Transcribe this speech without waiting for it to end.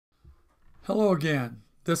Hello again.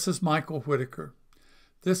 This is Michael Whitaker.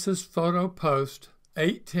 This is photo post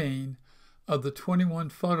 18 of the 21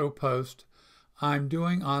 photo post I'm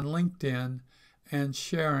doing on LinkedIn and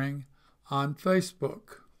sharing on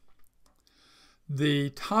Facebook. The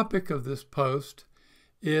topic of this post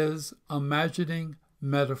is imagining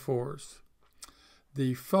metaphors.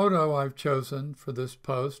 The photo I've chosen for this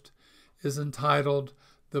post is entitled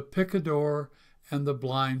The Picadore and the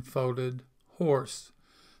Blindfolded Horse.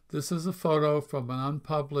 This is a photo from an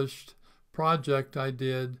unpublished project I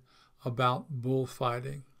did about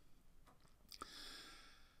bullfighting.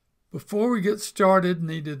 Before we get started,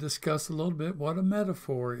 need to discuss a little bit what a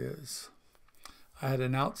metaphor is. I had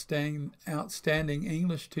an outstanding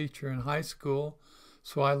English teacher in high school,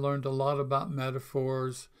 so I learned a lot about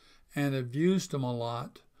metaphors and have used them a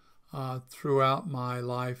lot throughout my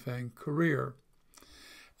life and career.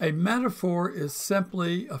 A metaphor is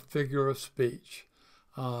simply a figure of speech.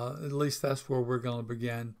 At least that's where we're going to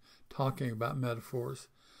begin talking about metaphors.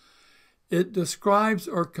 It describes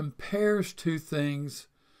or compares two things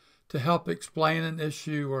to help explain an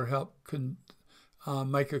issue or help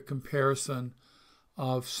make a comparison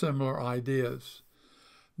of similar ideas.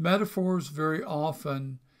 Metaphors very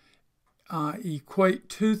often equate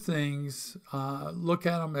two things, look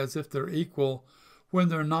at them as if they're equal when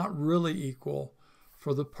they're not really equal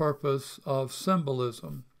for the purpose of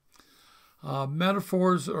symbolism.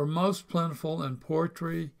 Metaphors are most plentiful in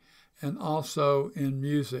poetry and also in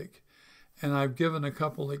music. And I've given a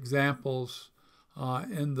couple examples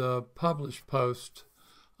in the published post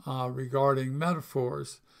regarding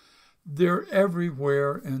metaphors. They're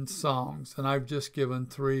everywhere in songs, and I've just given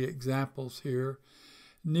 3 examples here.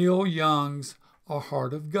 Neil Young's A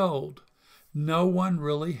Heart of Gold. No one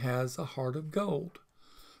really has a heart of gold.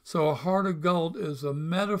 So a heart of gold is a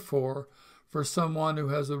metaphor for someone who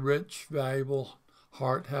has a rich, valuable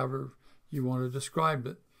heart, however you want to describe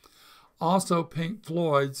it. Also, Pink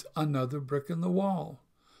Floyd's Another Brick in the Wall.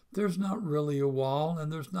 There's not really a wall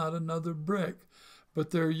and there's not another brick,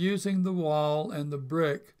 but they're using the wall and the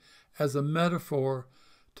brick as a metaphor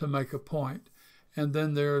to make a point. And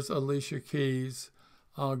then there's Alicia Keys'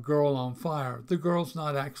 Girl on Fire. The girl's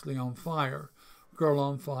not actually on fire. Girl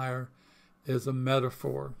on Fire is a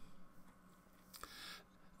metaphor.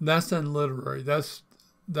 That's in literary.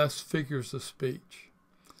 That's figures of speech.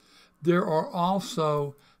 There are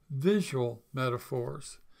also visual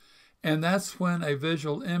metaphors, and that's when a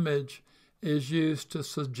visual image is used to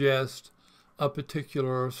suggest a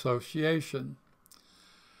particular association.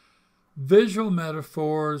 Visual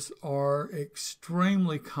metaphors are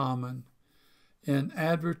extremely common in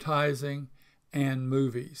advertising and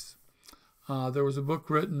movies. There was a book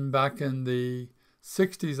written back in the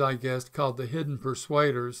 60s, I guess, called The Hidden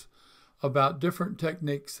Persuaders, about different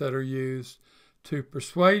techniques that are used to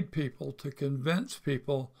persuade people, to convince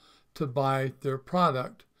people to buy their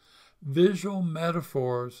product. Visual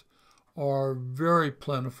metaphors are very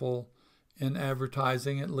plentiful in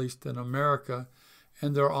advertising, at least in America,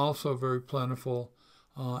 and they're also very plentiful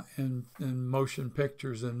in motion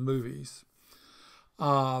pictures and movies.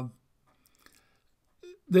 The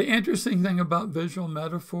interesting thing about visual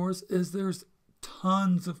metaphors is there's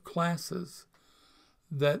tons of classes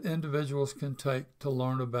that individuals can take to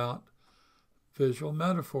learn about visual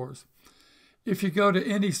metaphors. If you go to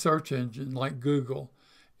any search engine like Google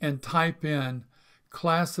and type in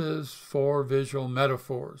classes for visual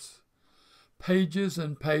metaphors, pages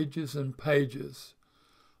and pages and pages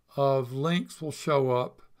of links will show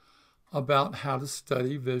up about how to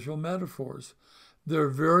study visual metaphors. They're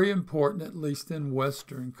very important, at least in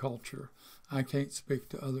Western culture. I can't speak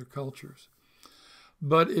to other cultures.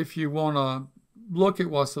 But if you want to look at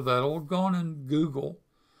what's available, go on and Google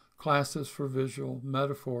classes for visual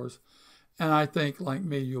metaphors. And I think, like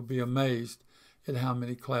me, you'll be amazed at how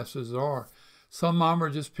many classes there are. Some of them are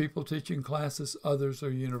just people teaching classes. Others are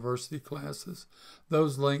university classes.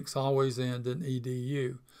 Those links always end in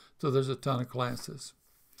edu. So there's a ton of classes.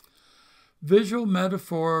 Visual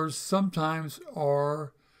metaphors sometimes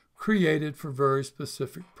are created for very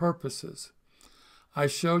specific purposes. I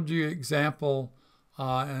showed you an example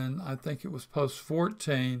and I think it was post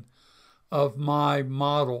 14, of my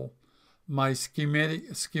model, my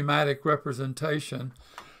schematic representation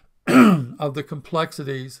of the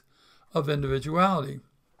complexities of individuality.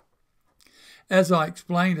 As I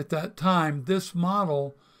explained at that time, this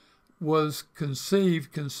model was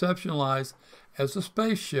conceptualized as a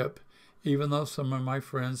spaceship, even though some of my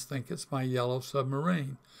friends think it's my yellow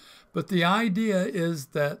submarine. But the idea is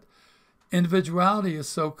that individuality is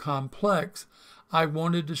so complex, I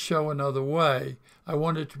wanted to show another way. I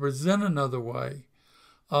wanted to present another way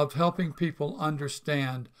of helping people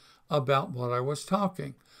understand about what I was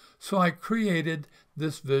talking. So I created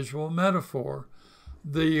this visual metaphor.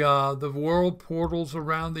 The world portals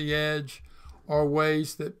around the edge are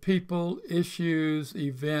ways that people, issues,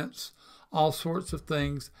 events, all sorts of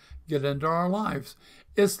things get into our lives.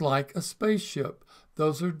 It's like a spaceship.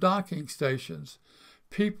 Those are docking stations.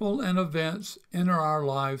 People and events enter our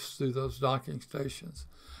lives through those docking stations.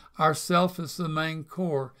 Our self is the main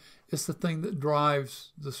core. It's the thing that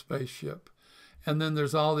drives the spaceship. And then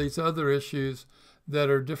there's all these other issues that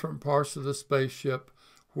are different parts of the spaceship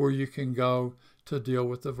where you can go to deal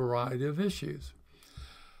with a variety of issues.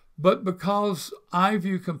 But because I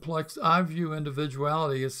view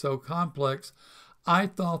individuality as so complex, I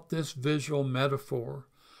thought this visual metaphor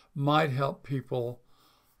might help people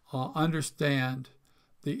understand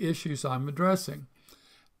the issues I'm addressing.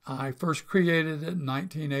 I first created it in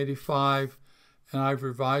 1985, and I've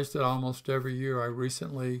revised it almost every year. I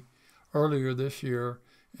recently, earlier this year,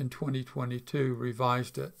 in 2022,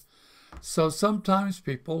 revised it. So sometimes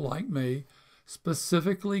people like me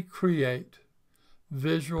specifically create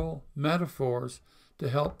visual metaphors to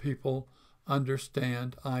help people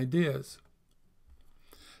understand ideas.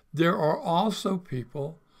 There are also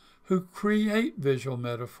people who create visual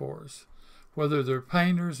metaphors, whether they're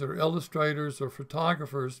painters or illustrators or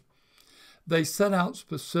photographers. They set out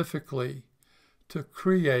specifically to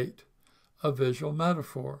create a visual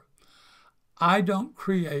metaphor. I don't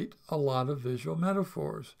create a lot of visual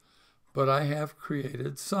metaphors, but I have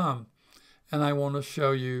created some, and I want to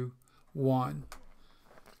show you one.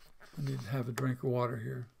 I need to have a drink of water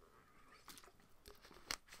here.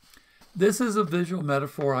 This is a visual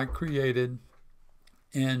metaphor I created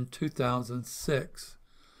in 2006.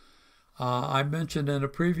 I mentioned in a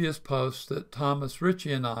previous post that Thomas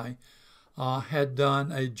Ritchie and I had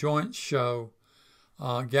done a joint show,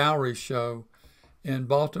 gallery show, in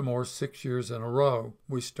Baltimore 6 years in a row.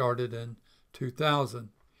 We started in 2000.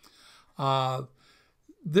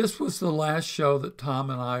 This was the last show that Tom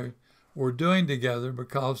and I were doing together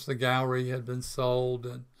because the gallery had been sold,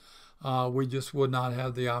 and we just would not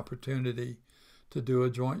have the opportunity to do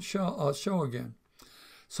a joint show again.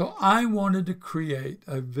 So I wanted to create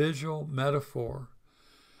a visual metaphor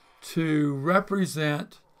to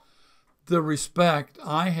represent the respect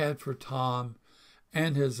I had for Tom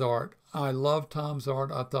and his art. I love Tom's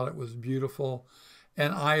art. I thought it was beautiful,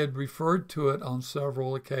 and I had referred to it on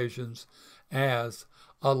several occasions as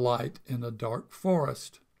a light in a dark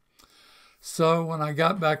forest. So when I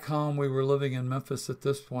got back home, we were living in Memphis at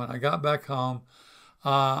this point. I got back home,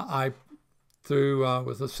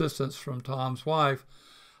 with assistance from Tom's wife,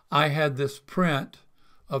 I had this print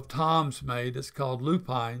of Tom's made. It's called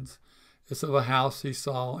Lupines. It's of a house he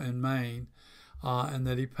saw in Maine, and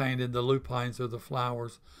that he painted. The lupines are the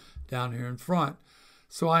flowers down here in front.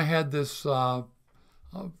 So I had this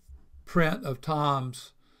print of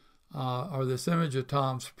Tom's, or this image of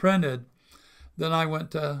Tom's printed. Then I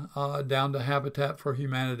went down to Habitat for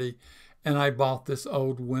Humanity, and I bought this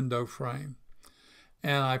old window frame.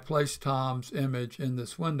 And I placed Tom's image in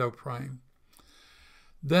this window frame.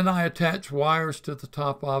 Then I attached wires to the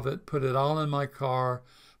top of it, put it all in my car,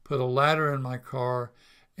 put a ladder in my car,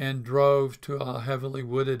 and drove to a heavily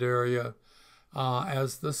wooded area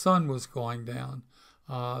as the sun was going down.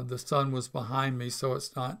 The sun was behind me, so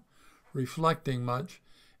it's not reflecting much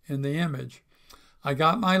in the image. I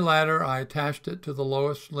got my ladder, I attached it to the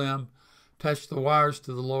lowest limb, attached the wires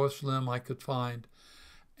to the lowest limb I could find,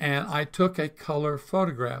 and I took a color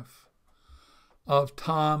photograph of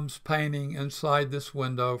Tom's painting inside this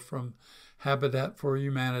window from Habitat for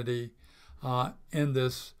Humanity in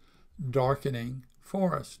this darkening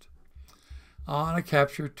forest. And I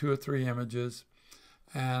captured 2 or 3 images,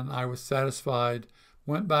 and I was satisfied,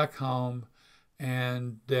 went back home,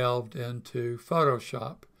 and delved into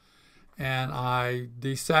Photoshop. And I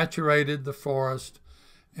desaturated the forest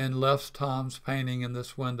and left Tom's painting in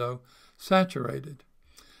this window saturated.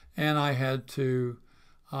 And I had to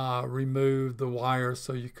remove the wires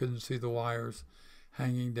so you couldn't see the wires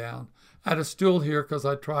hanging down. I had a stool here because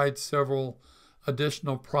I tried several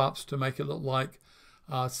additional props to make it look like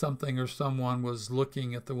something or someone was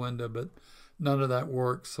looking at the window, but none of that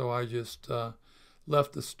worked, so I just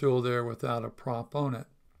left the stool there without a prop on it.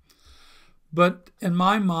 But in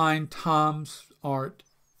my mind, Tom's art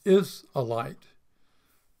is a light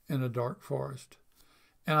in a dark forest,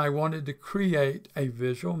 and I wanted to create a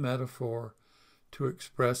visual metaphor to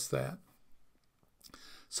express that.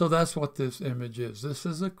 So that's what this image is. This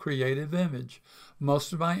is a creative image.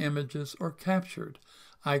 Most of my images are captured.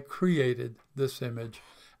 I created this image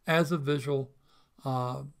as a visual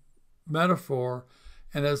metaphor,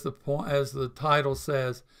 and as the title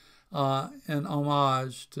says, in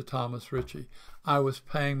homage to Thomas Ritchie. I was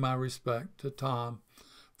paying my respect to Tom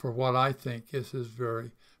for what I think is his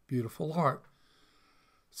very beautiful art.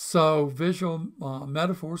 So visual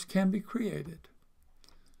metaphors can be created.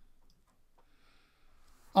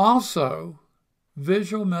 Also,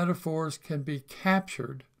 visual metaphors can be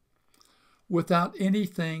captured without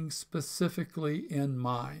anything specifically in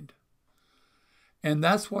mind. And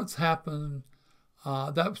that's what's happened.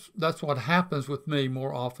 That's what happens with me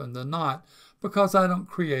more often than not, because I don't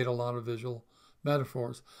create a lot of visual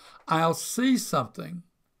metaphors. I'll see something,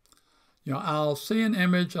 I'll see an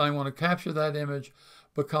image. I want to capture that image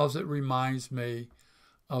because it reminds me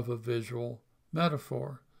of a visual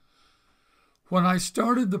metaphor. When I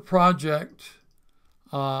started the project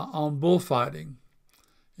on bullfighting,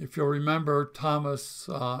 if you'll remember,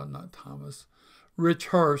 Rich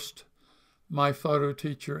Hurst, my photo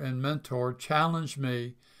teacher and mentor, challenged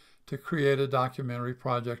me to create a documentary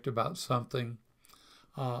project about something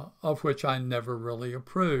of which I never really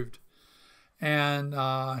approved. And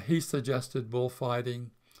he suggested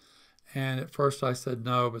bullfighting. And at first I said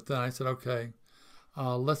no, but then I said, okay,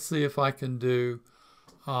 let's see if I can do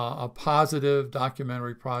a positive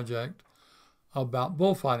documentary project about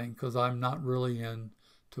bullfighting, because I'm not really into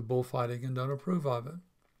bullfighting and don't approve of it.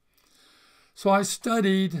 So I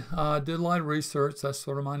studied, did a lot of research. That's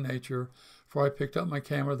sort of my nature. Before I picked up my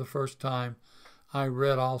camera the first time, I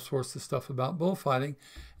read all sorts of stuff about bullfighting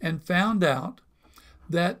and found out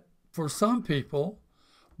that for some people,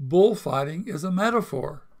 bullfighting is a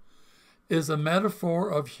metaphor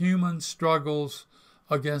of human struggles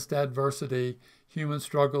against adversity, human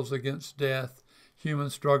struggles against death, human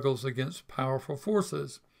struggles against powerful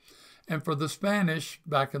forces. And for the Spanish,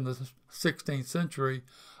 back in the 16th century,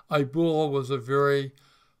 a bull was a very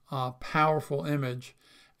powerful image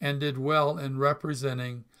and did well in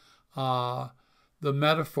representing the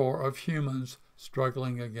metaphor of humans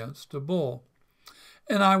struggling against a bull.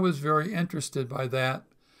 And I was very interested by that,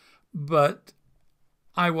 but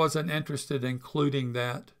I wasn't interested in including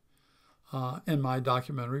that in my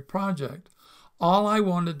documentary project. All I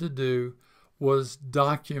wanted to do was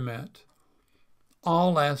document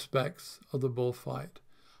all aspects of the bullfight,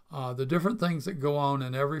 the different things that go on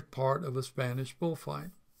in every part of a Spanish bullfight.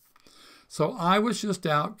 So I was just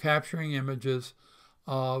out capturing images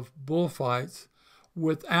of bullfights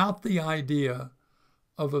without the idea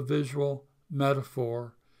of a visual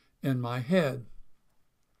metaphor in my head.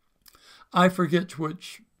 I forget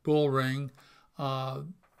which bull ring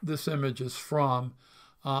this image is from.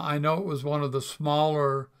 I know it was one of the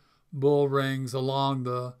smaller bull rings along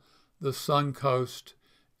the sun coast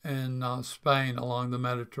in Spain, along the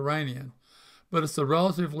Mediterranean. But it's a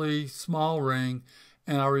relatively small ring,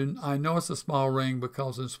 and I know it's a small ring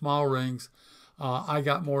because in small rings, I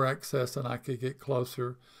got more access and I could get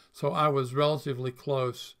closer. So I was relatively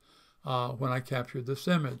close when I captured this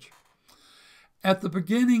image. At the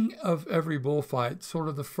beginning of every bullfight, sort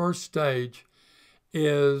of the first stage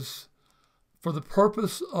is, for the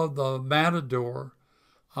purpose of the matador,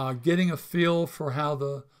 getting a feel for how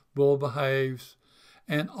the bull behaves,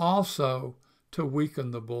 and also to weaken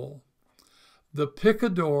the bull. The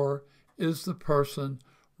picador is the person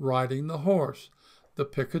riding the horse. The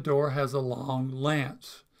picador has a long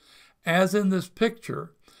lance. As in this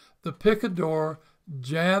picture, the picador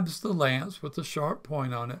jabs the lance with a sharp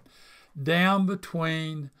point on it down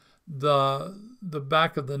between the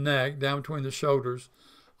back of the neck, down between the shoulders,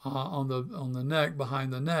 on the neck,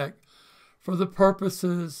 behind the neck, for the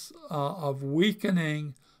purposes of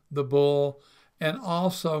weakening the bull and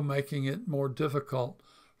also making it more difficult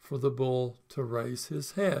for the bull to raise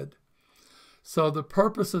his head. So the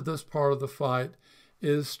purpose of this part of the fight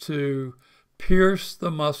is to pierce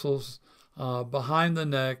the muscles behind the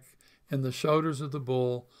neck and the shoulders of the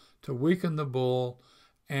bull, to weaken the bull,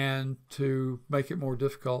 and to make it more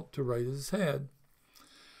difficult to raise his head.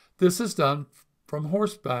 This is done from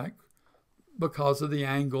horseback because of the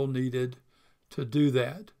angle needed to do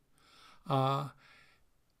that.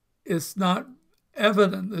 It's not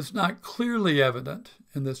evident, it's not clearly evident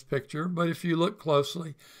in this picture, but if you look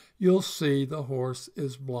closely, you'll see the horse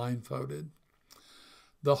is blindfolded.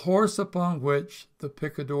 The horse upon which the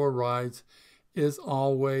picador rides is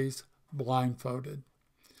always blindfolded.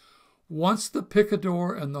 Once the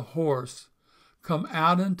picador and the horse come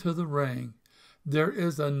out into the ring, there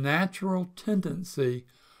is a natural tendency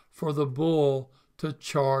for the bull to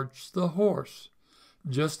charge the horse,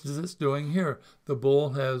 just as it's doing here. The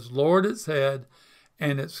bull has lowered its head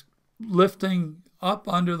and it's lifting up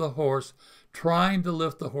under the horse, trying to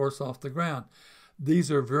lift the horse off the ground.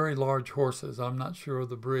 These are very large horses. I'm not sure of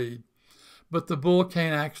the breed. but the bull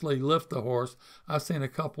can't actually lift the horse. I've seen a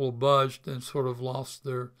couple budged and sort of lost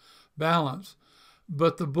their balance.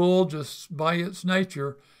 But the bull, just by its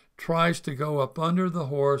nature, tries to go up under the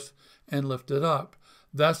horse and lift it up.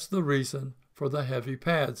 That's the reason for the heavy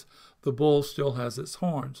pads. The bull still has its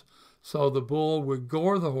horns. So the bull would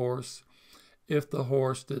gore the horse if the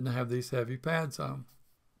horse didn't have these heavy pads on.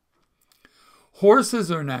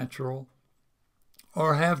 Horses are natural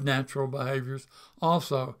or have natural behaviors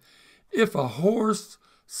also. If a horse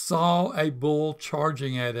saw a bull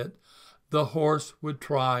charging at it, the horse would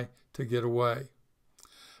try to get away.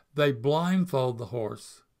 They blindfold the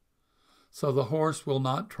horse, so the horse will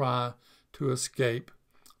not try to escape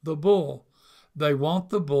the bull. They want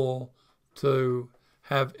the bull to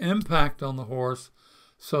have impact on the horse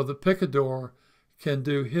so the picador can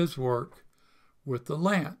do his work with the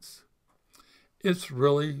lance. It's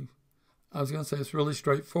really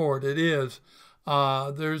straightforward. It is.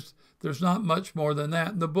 There's not much more than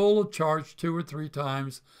that. And the bull will charge 2 or 3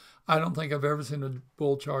 times. I don't think I've ever seen a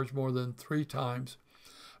bull charge more than 3 times.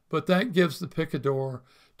 But that gives the picador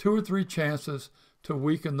 2 or 3 chances to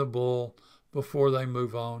weaken the bull before they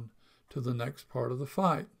move on to the next part of the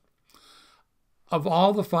fight. Of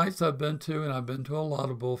all the fights I've been to, and I've been to a lot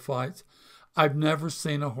of bullfights, I've never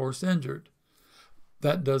seen a horse injured.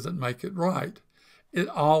 That doesn't make it right. It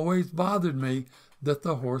always bothered me that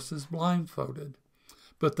the horse is blindfolded.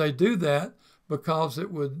 But they do that because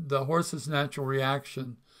the horse's natural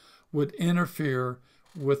reaction would interfere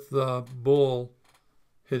with the bull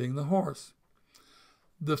hitting the horse.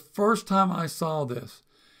 The first time I saw this,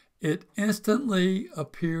 it instantly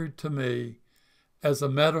appeared to me as a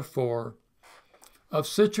metaphor of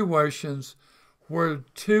situations where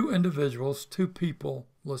 2 individuals, 2 people,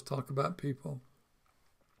 let's talk about people,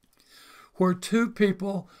 where 2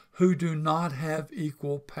 people who do not have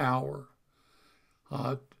equal power.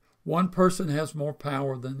 One person has more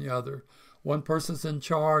power than the other. One person's in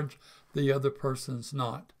charge, the other person's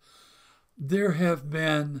not. There have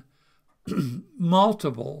been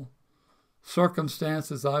multiple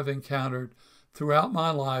circumstances I've encountered throughout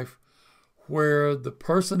my life where the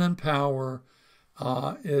person in power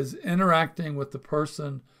is interacting with the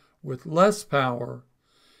person with less power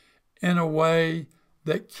in a way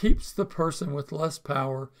that keeps the person with less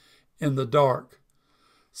power in the dark.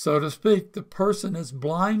 So to speak, the person is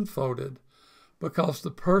blindfolded because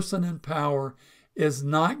the person in power is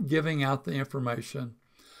not giving out the information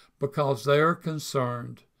because they are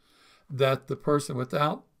concerned that the person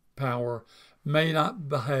without power may not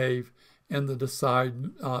behave in the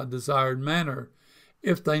desired manner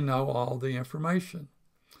if they know all the information.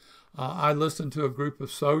 I listened to a group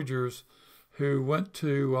of soldiers who went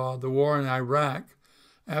to the war in Iraq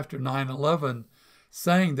after 9/11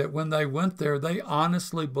 saying that when they went there, they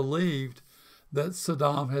honestly believed that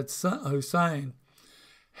Saddam Hussein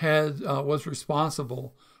was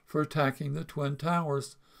responsible for attacking the Twin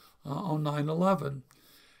Towers on 9/11.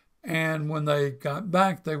 And when they got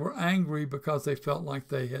back, they were angry because they felt like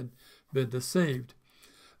they had been deceived.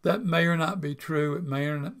 That may or not be true. It may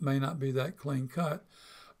or may not be that clean cut.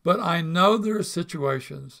 But I know there are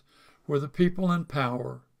situations where the people in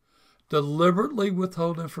power deliberately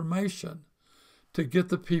withhold information to get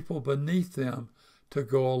the people beneath them to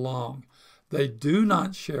go along. They do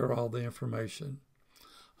not share all the information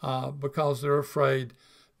because they're afraid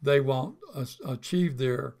they won't achieve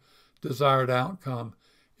their desired outcome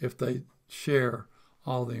if they share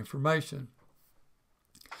all the information.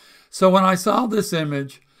 So when I saw this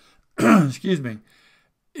image,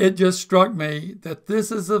 it just struck me that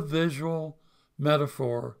this is a visual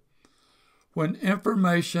metaphor when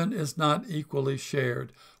information is not equally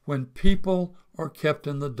shared, when people are kept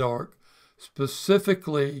in the dark,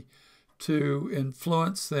 specifically to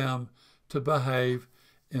influence them to behave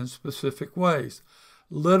in specific ways.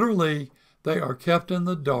 Literally, they are kept in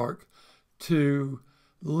the dark to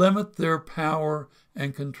limit their power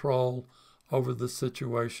and control over the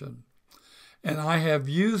situation. And I have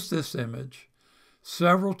used this image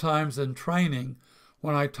several times in training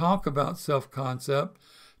when I talk about self-concept.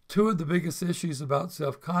 2 of the biggest issues about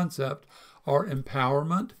self-concept are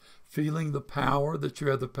empowerment, feeling the power, that you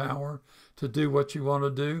have the power to do what you want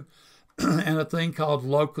to do, and a thing called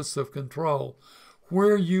locus of control,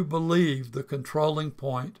 where you believe the controlling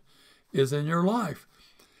point is in your life.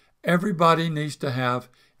 Everybody needs to have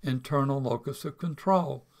internal locus of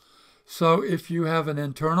control. So if you have an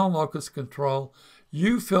internal locus of control,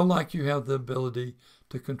 you feel like you have the ability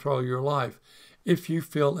to control your life. If you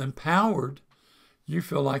feel empowered, you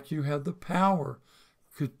feel like you have the power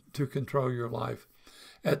to control your life.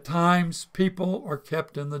 At times, people are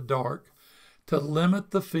kept in the dark to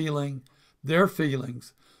limit their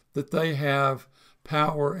feelings, that they have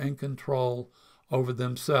power and control over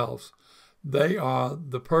themselves.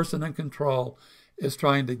 The person in control is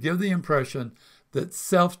trying to give the impression that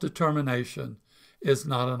self-determination is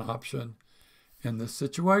not an option in this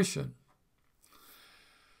situation.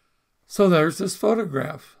 So there's this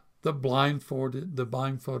photograph, the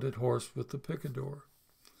blindfolded horse with the picador.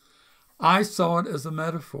 I saw it as a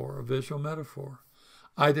metaphor, a visual metaphor.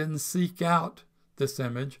 I didn't seek out this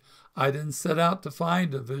image. I didn't set out to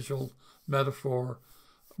find a visual metaphor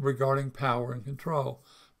regarding power and control,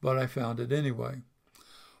 but I found it anyway.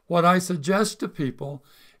 What I suggest to people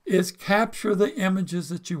is capture the images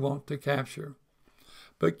that you want to capture,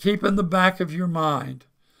 but keep in the back of your mind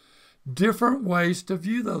different ways to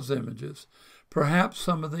view those images. Perhaps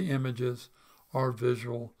some of the images are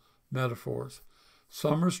visual metaphors.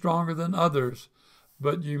 Some are stronger than others,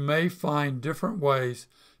 but you may find different ways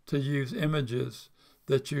to use images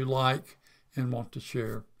that you like and want to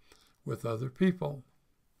share with other people.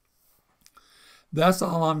 That's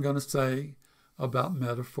all I'm going to say about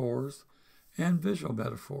metaphors and visual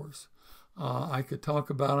metaphors. I could talk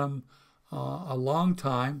about them a long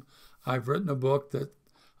time. I've written a book that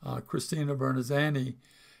Christina Bernazzani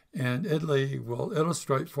in Italy will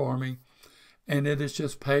illustrate for me, and it is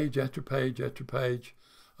just page after page after page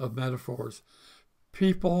of metaphors.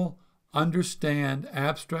 People understand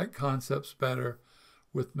abstract concepts better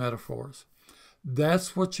with metaphors.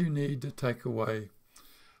 That's what you need to take away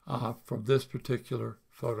from this particular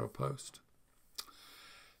photo post.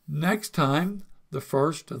 Next time, the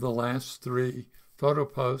first of the last 3 photo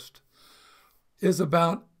posts is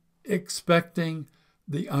about expecting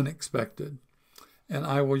the unexpected. And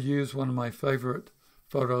I will use one of my favorite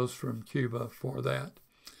photos from Cuba for that.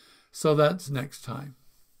 So that's next time.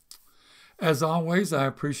 As always, I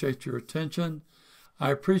appreciate your attention. I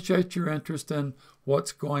appreciate your interest in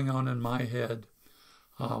what's going on in my head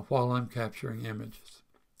while I'm capturing images.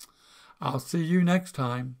 I'll see you next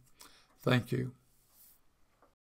time. Thank you.